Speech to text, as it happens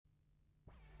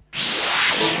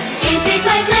EC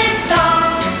plays lift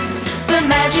off. The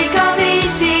magic of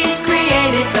EC's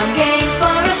created some games for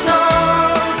us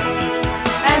all.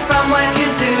 And from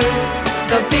Wacker 2,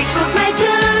 the pigs will play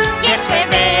too. Yes, we're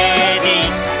ready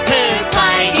to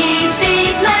play.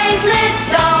 EC plays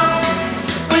lift off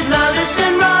with Lotus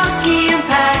and Rocky and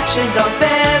patches of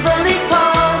Beverly's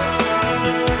pots.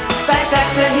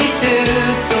 Backsaxer he too,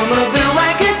 Toolmobile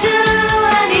Wacker 2,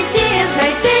 and EC has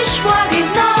made fish what he's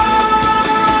not.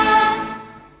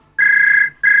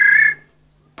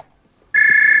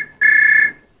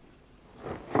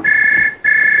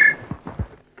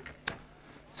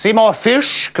 Seymour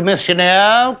Fish,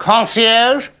 commissionaire,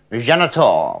 concierge,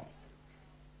 janitor.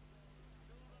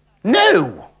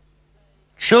 No!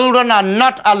 Children are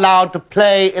not allowed to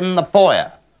play in the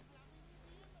foyer.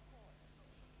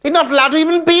 They're not allowed to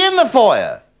even be in the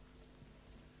foyer.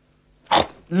 Oh,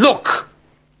 look!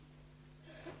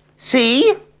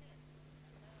 See?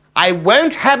 I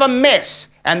won't have a mess,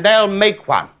 and they'll make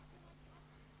one.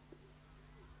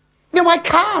 No, I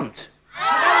can't.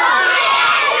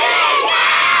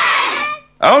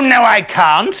 Oh, no, I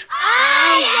can't.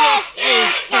 Oh, yes, you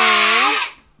can.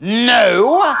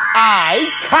 No, I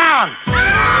can't.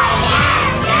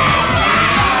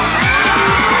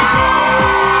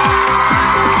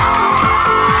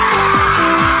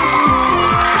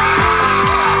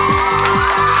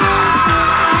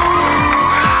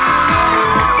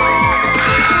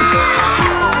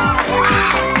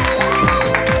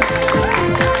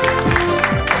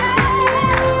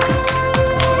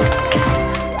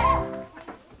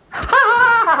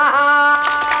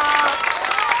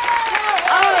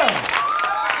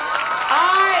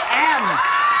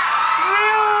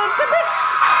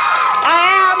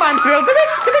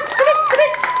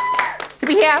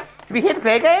 To be here to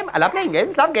play a game. I love playing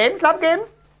games, love games, love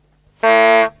games.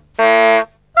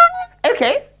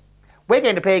 Okay, we're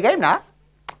going to play a game now.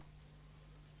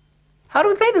 How do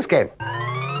we play this game?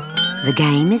 The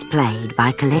game is played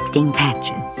by collecting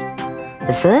patches.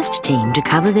 The first team to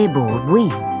cover their board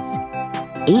wins.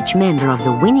 Each member of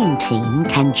the winning team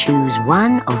can choose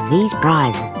one of these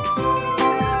prizes.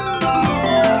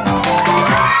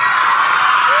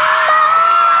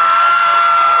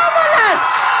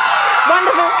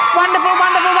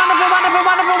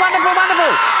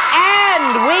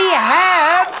 And we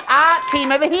have our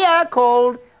team over here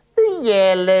called the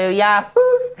Yellow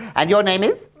Yahoos. And your name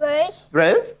is? Rose.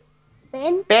 Rose.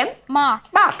 Ben. Ben. Mark.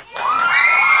 Mark.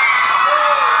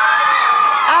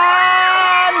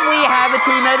 And we have a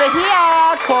team over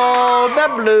here called the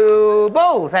Blue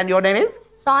Bulls. And your name is?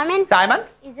 Simon. Simon.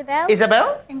 Isabel.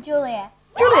 Isabel. And Julia.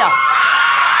 Julia.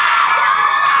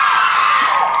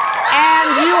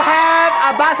 And you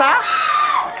have a buzzer.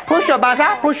 Push your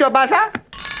buzzer. Push your buzzer.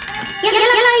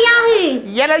 Yellow Yahoos.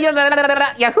 Yellow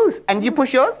Yahoos. And you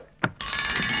push yours?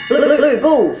 Blue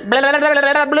Bulls.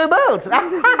 Blue Bulls.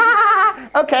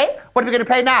 Okay, what are we going to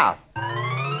play now?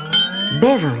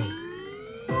 Beverly.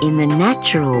 In the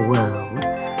natural world,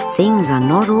 things are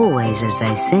not always as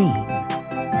they seem.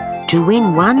 To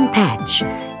win one patch,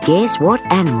 guess what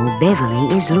animal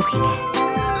Beverly is looking at?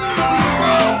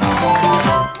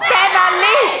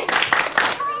 Beverly!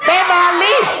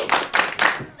 Beverly!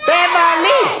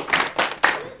 Beverly!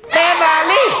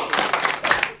 Beverly!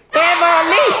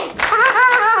 Beverly!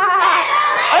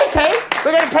 Okay,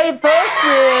 we're going to play first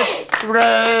with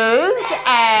Rose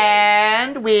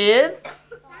and with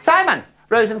Simon.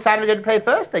 Rose and Simon are going to play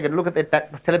first. They're going to look at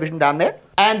that television down there.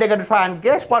 And they're going to try and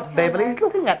guess what Beverly's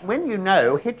looking at. When you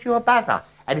know, hit your buzzer.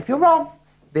 And if you're wrong,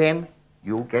 then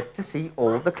you'll get to see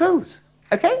all the clues.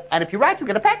 Okay? And if you're right, you'll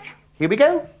get a patch. Here we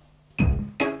go. Yellow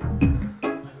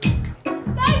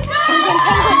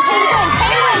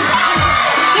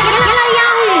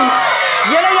Yahoos.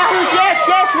 Yellow Yahoos, yes,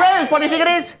 yes, Rose. What do you think it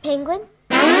is? Penguin.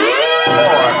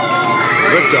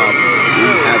 Liftoff. We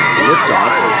have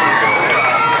liftoff.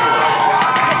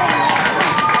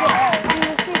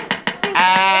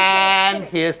 And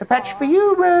here's the patch for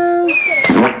you, Rose.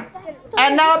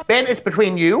 And now, Ben, it's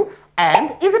between you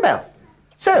and Isabel.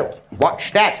 So,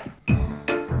 watch that.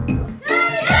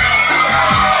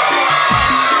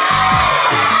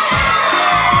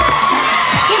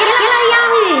 Yellow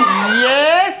Yahoos.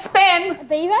 Yes, Ben. A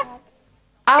beaver.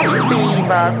 A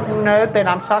beaver. No, Ben,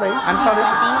 I'm sorry. I'm sorry.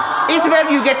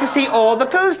 Isabel, you get to see all the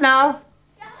clues now.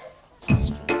 Blue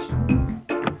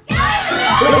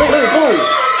Bulls.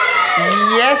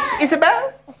 Yes,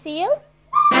 Isabel? A seal.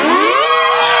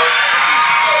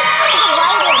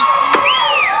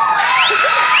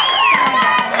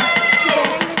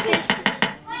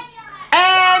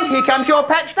 And here comes your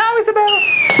patch now, Isabel.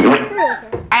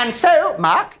 And so,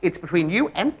 Mark, it's between you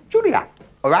and Julia.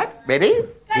 All right, ready?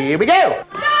 Here we go.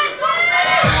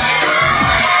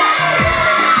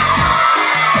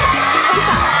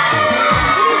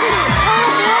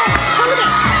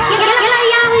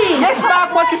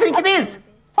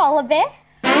 Koala bear.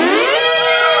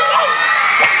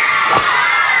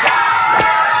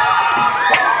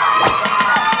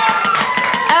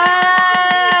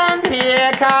 And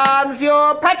here comes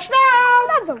your patch now.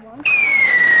 Another one.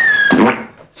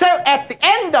 So at the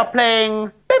end of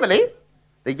playing Beverly,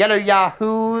 the yellow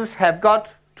Yahoos have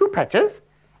got 2 patches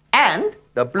and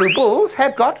the blue Bulls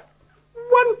have got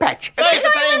 1 patch. Close the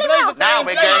game, close the game. Now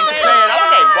we're going to play another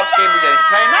game. What game are we going to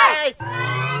play now?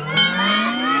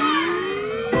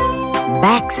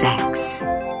 Backsacks.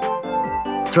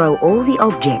 Throw all the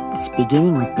objects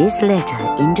beginning with this letter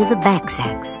into the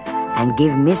backsacks and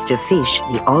give Mr. Fish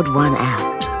the odd one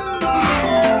out.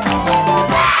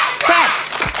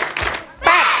 Sacks!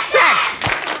 Back sacks!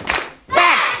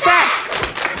 Back sacks!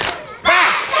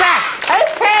 Back sacks!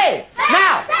 Okay!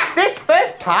 Now, this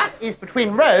first part is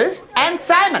between Rose and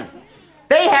Simon.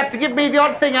 They have to give me the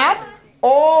odd thing out.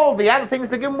 All the other things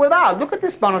begin with R. Look at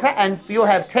this monitor and you'll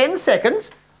have 10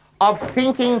 seconds of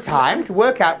thinking time to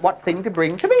work out what thing to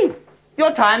bring to me.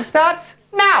 Your time starts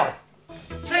now.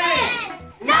 10,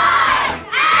 9, 8,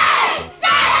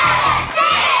 7, 6,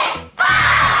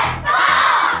 5,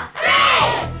 4,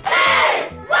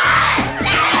 3, 2, 1,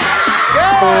 Go!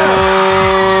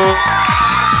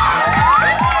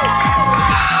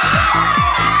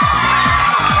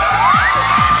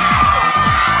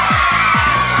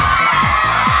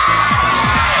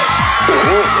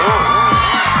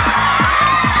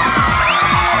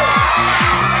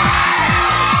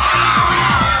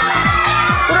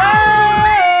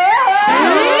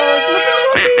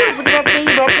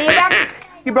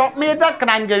 You brought me a duck and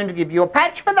I'm going to give you a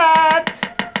patch for that.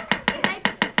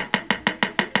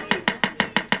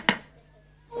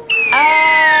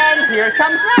 And here it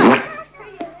comes now.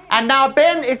 And now,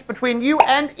 Ben, it's between you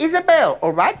and Isabel.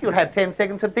 All right, you'll have 10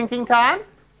 seconds of thinking time.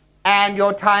 And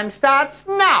your time starts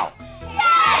now. 10, 9,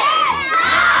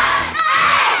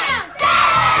 8,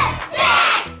 7,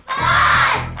 6,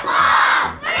 5, 4,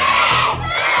 3,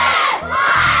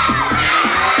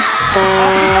 2,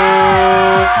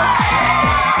 1.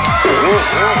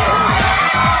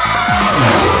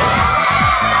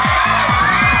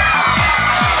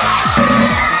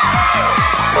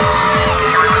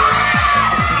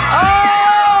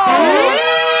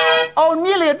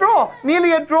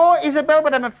 Nearly a draw, Isabel,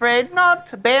 but I'm afraid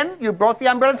not. Ben, you brought the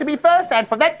umbrella to me first, and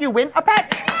for that you win a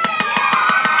patch.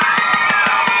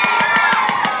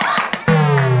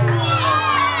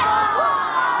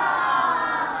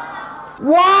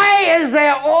 Why is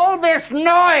there all this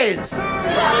noise? No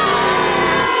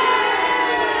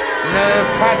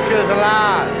patches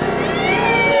allowed.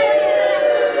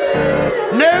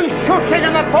 No shushing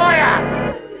in the foyer.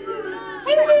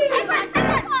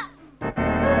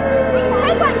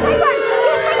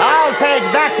 I'll take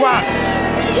that one.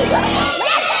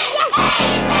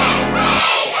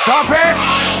 Stop it!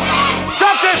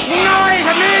 Stop this noise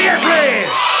immediately!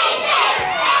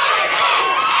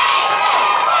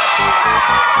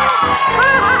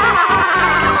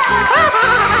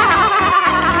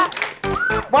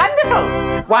 Wonderful!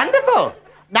 Wonderful!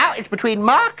 Now it's between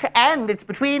Mark and it's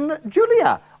between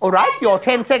Julia. All right, your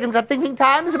 10 seconds of thinking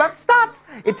time is about to start.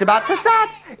 It's about to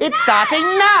start. It's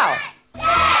starting now. 10,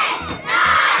 9,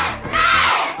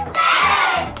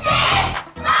 8, 7, 6,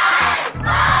 5, 4,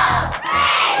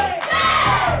 3, 2,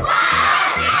 1.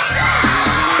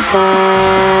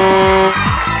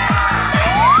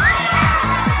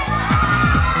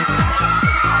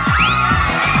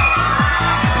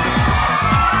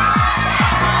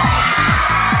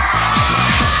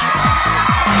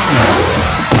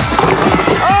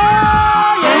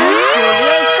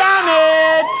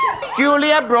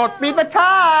 Julia brought me the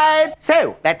tide.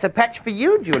 So, that's a patch for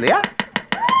you, Julia.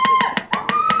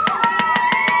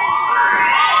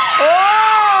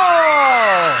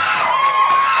 Oh!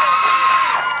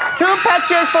 2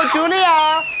 patches for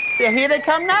Julia. Here they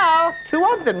come now. 2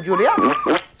 of them, Julia.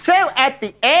 So, at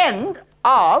the end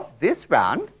of this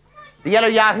round, the yellow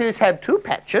Yahoos have 2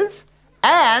 patches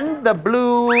and the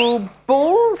blue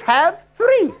Bulls have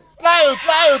 3. Blow,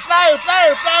 blow, blow,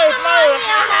 blow, blow, blow.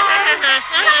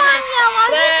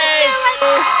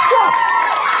 What?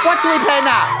 What shall we play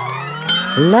now?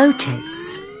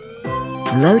 Lotus.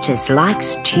 Lotus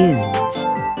likes tunes.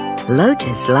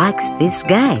 Lotus likes this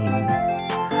game.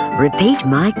 Repeat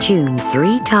my tune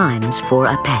 3 times for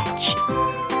a patch.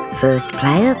 First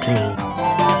player, please.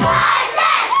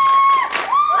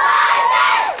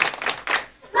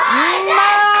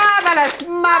 Marvellous,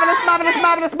 marvellous, marvellous,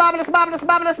 marvellous, marvellous, marvellous,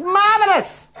 marvellous,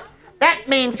 marvellous. That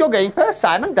means you're going first,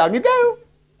 Simon. Down you go.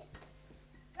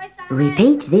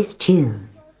 Repeat this tune.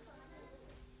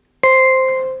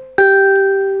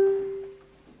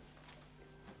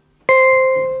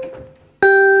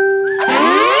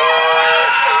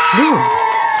 Good.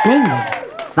 Splendid.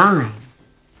 Fine.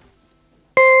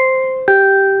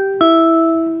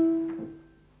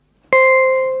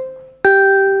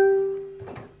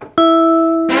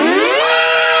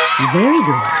 Very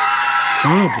good.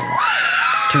 Fabulous.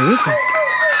 Terrific.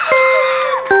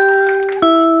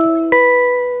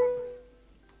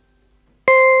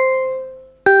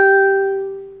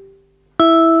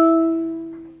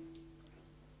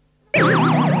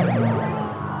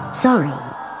 Sorry.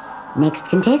 Next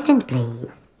contestant,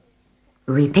 please.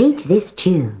 Repeat this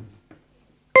tune.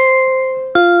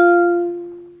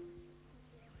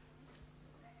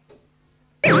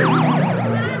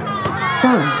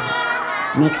 Sorry.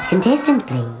 Next contestant,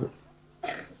 please.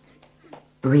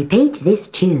 Repeat this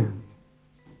tune.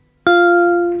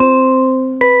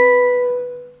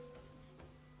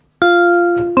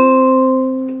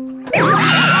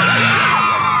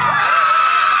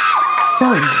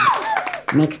 Sorry.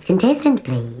 Next contestant,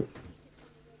 please.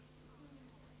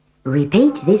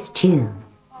 Repeat this tune.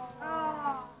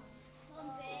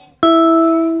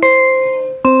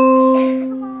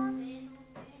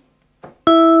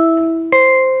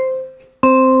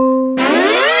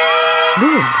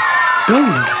 Good.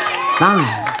 Splendid.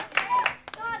 Fine.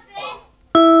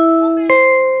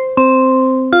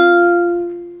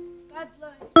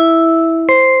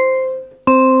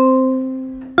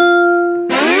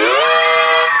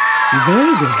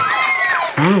 Very good.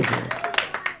 Fabulous.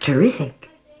 Terrific.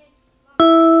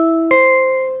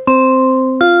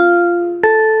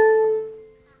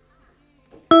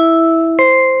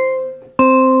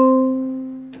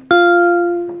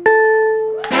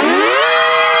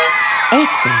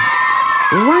 Excellent.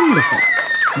 Wonderful.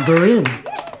 Brilliant.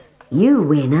 You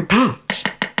win a patch.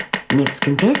 Next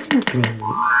contestant, please.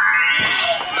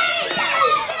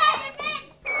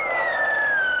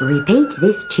 Repeat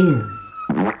this tune.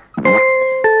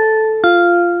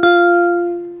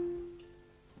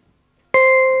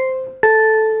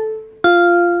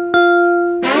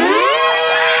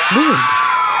 Good.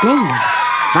 Splendid.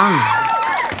 Fine.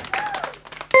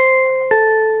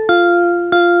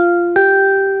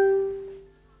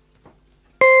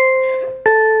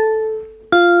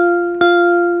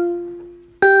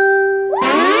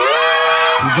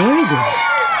 Very good.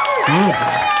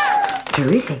 Fabulous.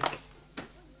 Terrific.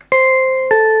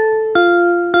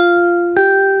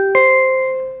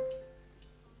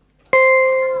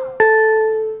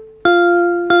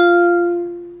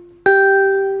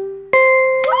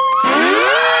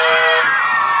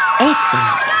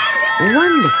 Excellent.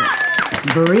 Wonderful.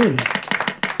 Brilliant.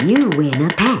 You win a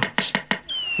patch.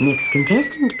 Next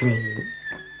contestant, please.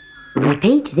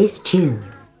 Repeat this tune.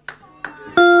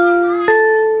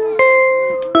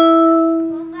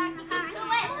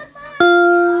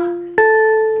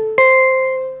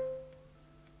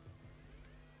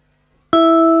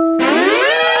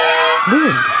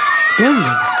 Good.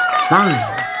 Splendid. Fine.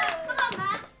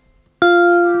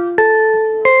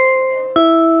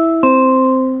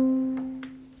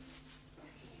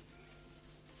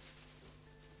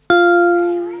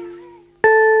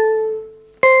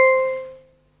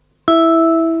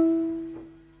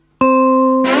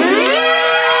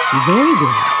 Very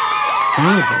good.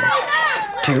 Fabulous.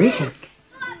 Terrific.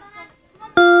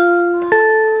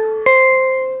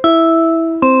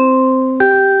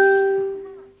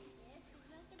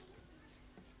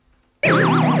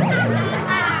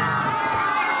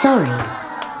 Sorry.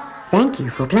 Thank you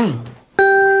for playing.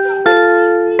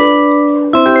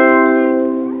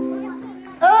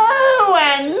 Oh,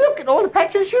 and look at all the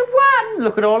patches you've won.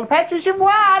 Look at all the patches you've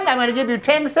won. I'm going to give you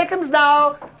 10 seconds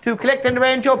now to collect and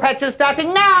arrange your patches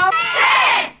starting now.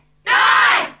 10,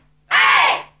 9,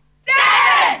 8,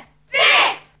 7, 6,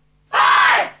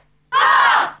 5,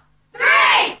 4,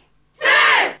 3, 2,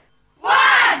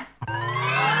 1.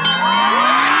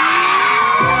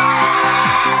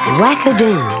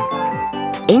 Wackadoo.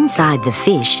 Inside the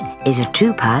fish is a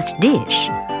two-part dish.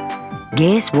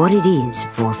 Guess what it is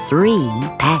for 3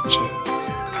 patches.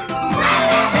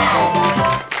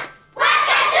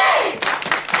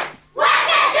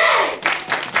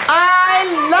 I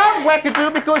love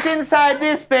Wackadoo because inside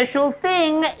this special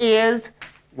thing is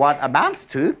what amounts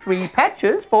to 3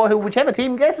 patches for whichever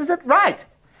team guesses it right.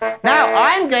 Now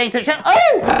I'm going to show...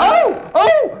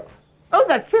 Oh,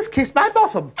 that kiss kissed my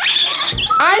bottom.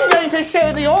 I'm going to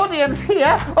show the audience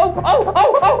here...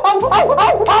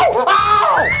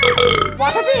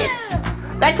 What it is.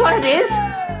 That's what it is.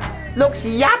 Looks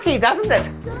yucky, doesn't it?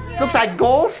 Looks like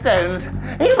gallstones.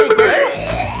 Here we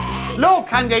go.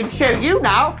 Look, I'm going to show you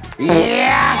now.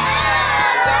 Yeah.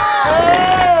 Oh.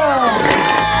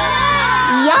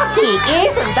 Yucky,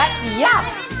 isn't that yuck?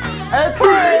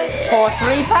 Okay, for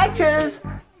 3 patches.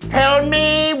 Tell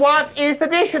me what is the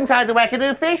dish inside the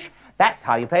wackadoo fish. That's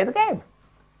how you play the game.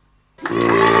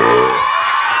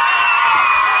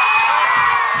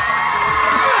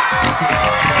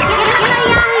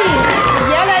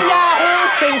 Yellow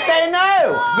Yahoos think they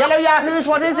know. Yellow Yahoos,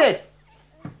 what is it?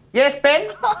 Yes, Ben?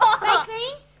 Baked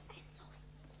beans?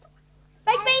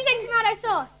 Baked beans and tomato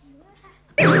sauce.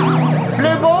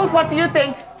 Blue balls, what do you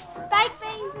think? Baked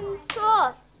beans and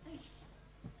sauce.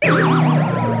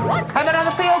 Have it on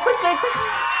the field, quickly, quickly.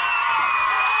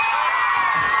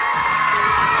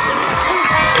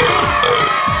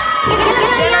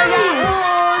 Yellow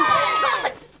Yahoos.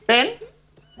 Ben?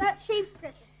 That's cheap,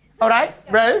 Chris. All right,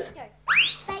 Rose?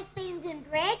 Baked beans and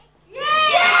bread.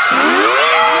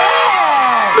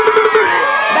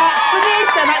 That's the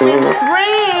dish, and that means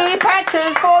 3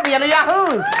 patches for the Yellow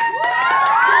Yahoos.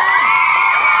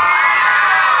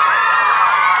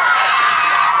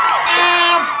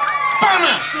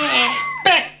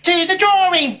 Back to the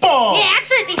drawing board. Yeah,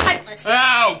 absolutely hopeless.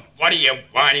 Oh, what are you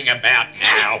whining about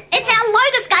now? It's our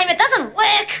Lotus game. It doesn't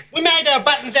work. We made our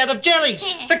buttons out of jellies.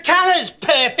 Yeah. The colour's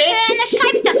perfect. And the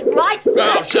shape's just right.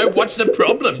 Oh, so what's the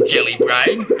problem, Jelly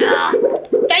Brain?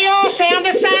 They all sound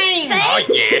the same. Oh,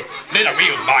 yeah. Let a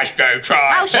real maestro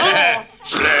try. Oh, sure.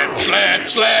 Slap, slap,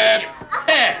 slap.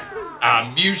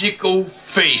 A musical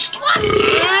feast. Slap,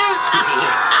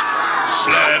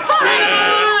 slap,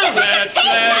 slap, slap,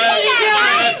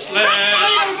 slap, slap, slap.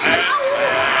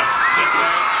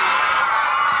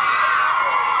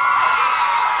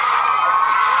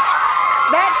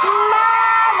 That's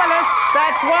marvellous.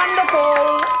 That's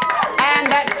wonderful.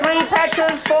 And that's 3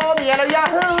 patches for the Yellow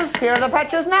Yahoos. Here are the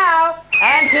patches now.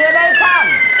 And here they come.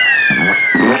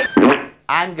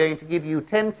 I'm going to give you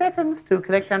 10 seconds to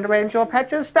collect and arrange your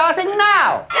patches, starting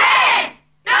now. 10,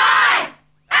 9,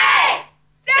 8,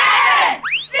 7,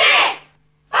 6,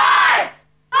 5,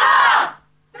 4,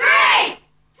 3,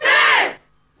 2,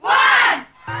 1.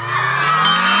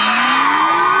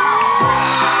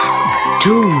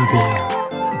 Toolmobile.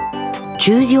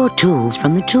 Choose your tools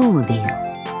from the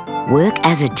Toolmobile. Work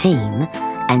as a team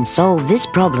and solve this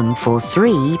problem for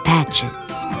 3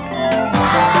 patches.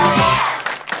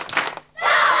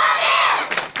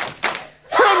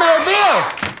 Toolmobile!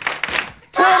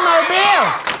 Toolmobile!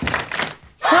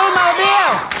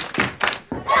 Toolmobile!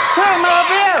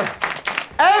 Toolmobile!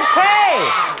 Okay,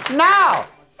 now,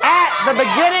 at the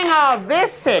beginning of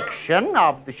this section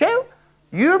of the show,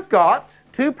 you've got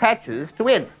 2 patches to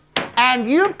win. And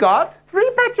you've got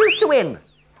 3 patches to win.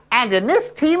 And in this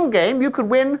team game, you could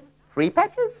win 3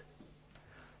 patches.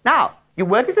 Now, you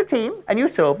work as a team and you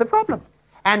solve the problem.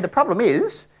 And the problem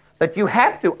is that you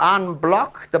have to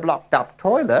unblock the blocked up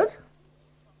toilet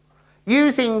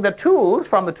using the tools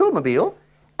from the Toolmobile,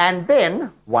 and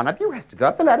then one of you has to go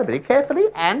up the ladder very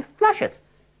carefully and flush it.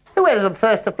 Whoever's the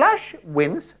first to flush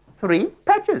wins 3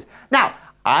 patches. Now,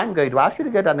 I'm going to ask you to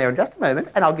go down there in just a moment,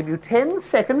 and I'll give you 10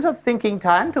 seconds of thinking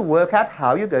time to work out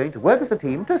how you're going to work as a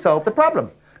team to solve the problem.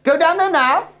 Go down there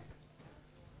now.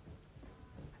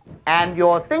 And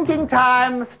your thinking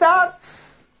time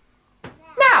starts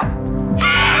now.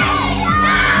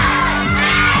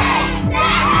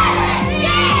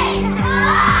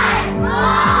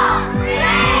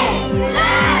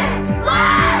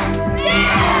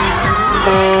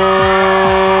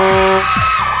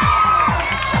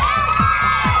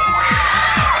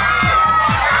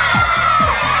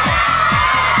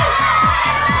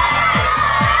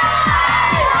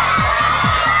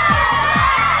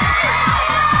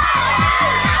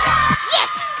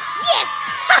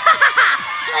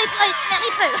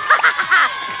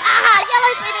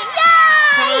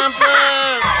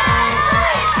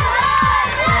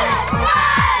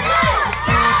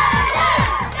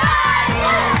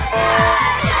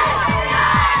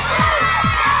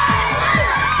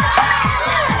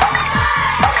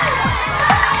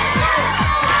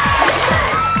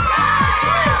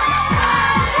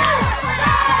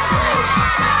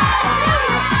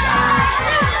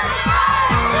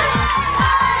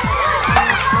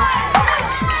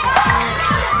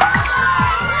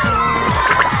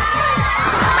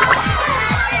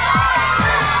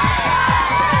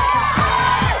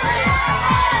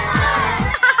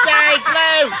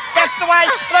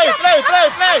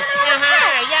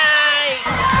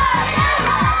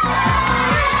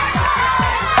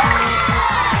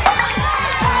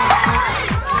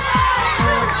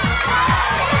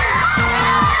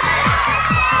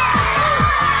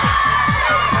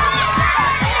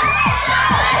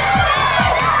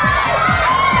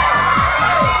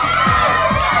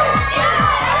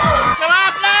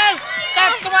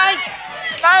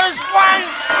 1.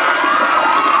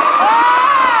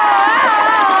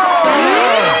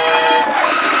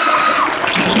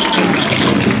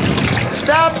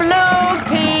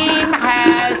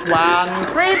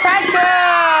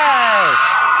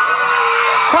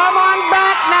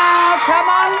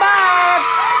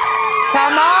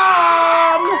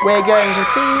 we're going to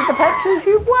see the patches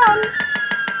you've won.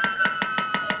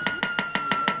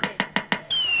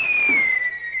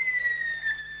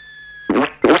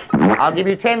 I'll give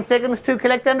you 10 seconds to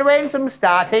collect and arrange them,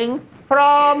 starting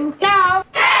from now.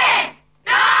 10,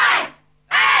 9,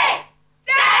 8,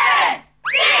 7,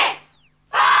 6,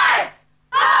 5,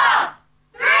 4,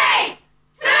 3,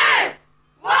 2,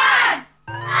 1.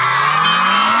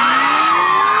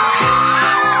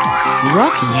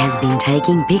 Rocky has been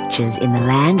taking pictures in the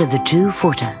land of the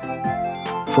two-footer.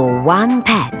 For one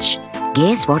patch,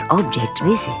 guess what object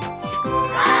this is?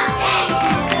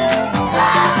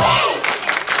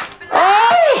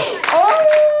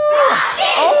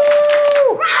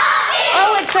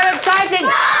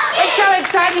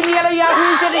 The Yellow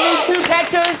Yahoos only need 2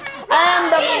 patches,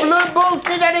 and the Blue Bulls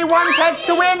need only 1 patch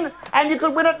to win, and you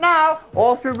could win it now.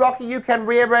 All through Rocky, you can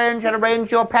rearrange and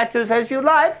arrange your patches as you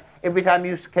like. Every time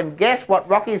you can guess what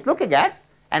Rocky is looking at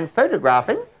and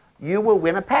photographing, you will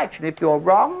win a patch. And if you're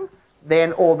wrong,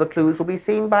 then all the clues will be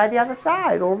seen by the other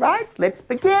side. All right, let's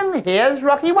begin. Here's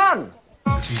Rocky 1.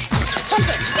 Yellow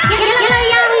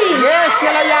Yahoo! Yes,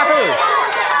 Yellow Yahoos.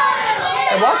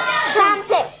 A what?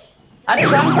 Trumpet! A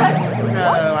trumpet?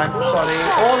 No, I'm sorry.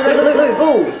 All the rest of the Blue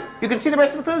Bulls. You can see the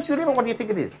rest of the clues, Julia, but what do you think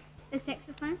it is? The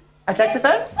saxophone? A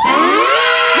saxophone? Yes!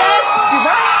 You've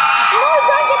won! No,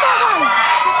 don't get that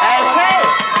Okay.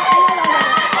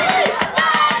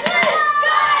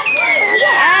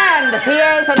 And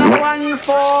here's another one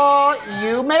for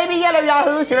you. Maybe Yellow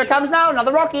Yahoos. Here it comes now.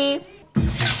 Another Rocky. Yellow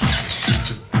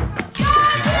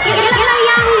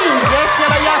Yahoo! Yes,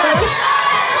 Yellow Yahoos.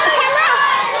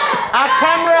 A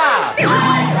camera.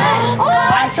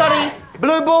 I'm sorry.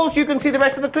 Blue Bulls, you can see the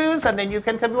rest of the clues, and then you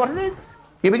can tell me what it is.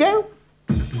 Here we go.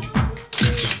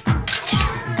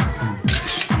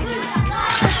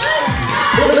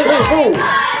 Blue Bulls.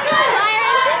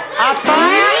 A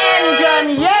fire engine,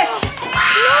 yes!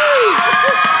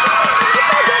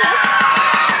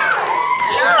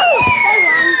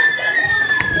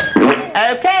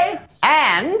 Okay,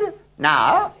 and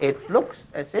now it looks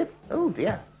as if, oh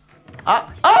dear. Oh!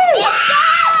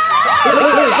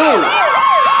 Blue Bulls.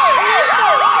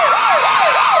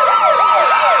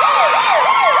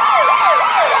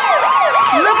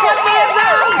 Look what they've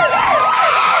done!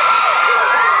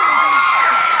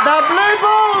 The Blue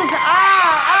Bulls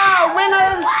are our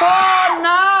winners for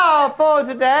now, for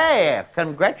today.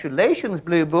 Congratulations,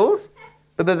 Blue Bulls.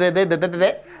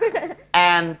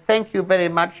 And thank you very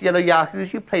much, Yellow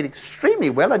Yahoos. You played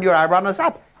extremely well, and you're our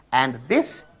runners-up. And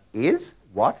this is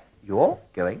what you're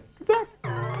going to get.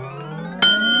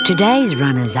 Today's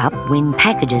runners-up win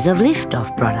packages of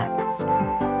Liftoff products.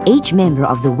 Each member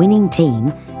of the winning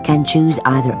team can choose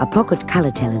either a pocket colour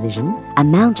television, a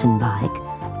mountain bike,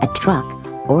 a truck,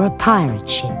 or a pirate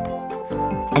ship.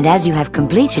 And as you have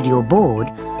completed your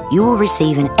board, you will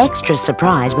receive an extra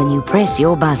surprise when you press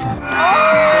your buzzer.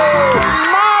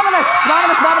 Marvellous!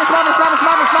 Marvellous, marvellous, marvellous, marvellous,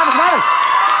 marvellous, marvellous, marvellous.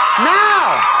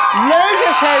 Now,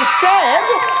 Lotus has said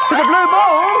to the Blue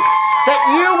Bulls that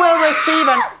you will receive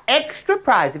an extra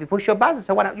prize if you push your buzzer,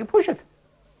 so why don't you push it?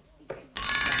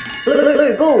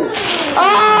 Blue Bulls.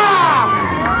 Ah!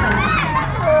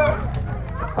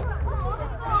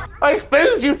 I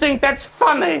suppose you think that's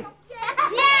funny.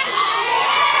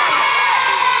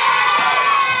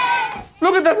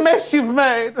 Look at the mess you've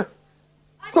made.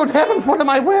 Good heavens, what am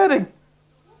I wearing?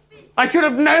 I should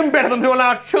have known better than to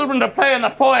allow children to play in the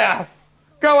foyer.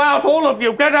 Go out, all of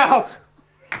you, get out.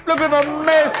 Look at the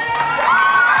mess.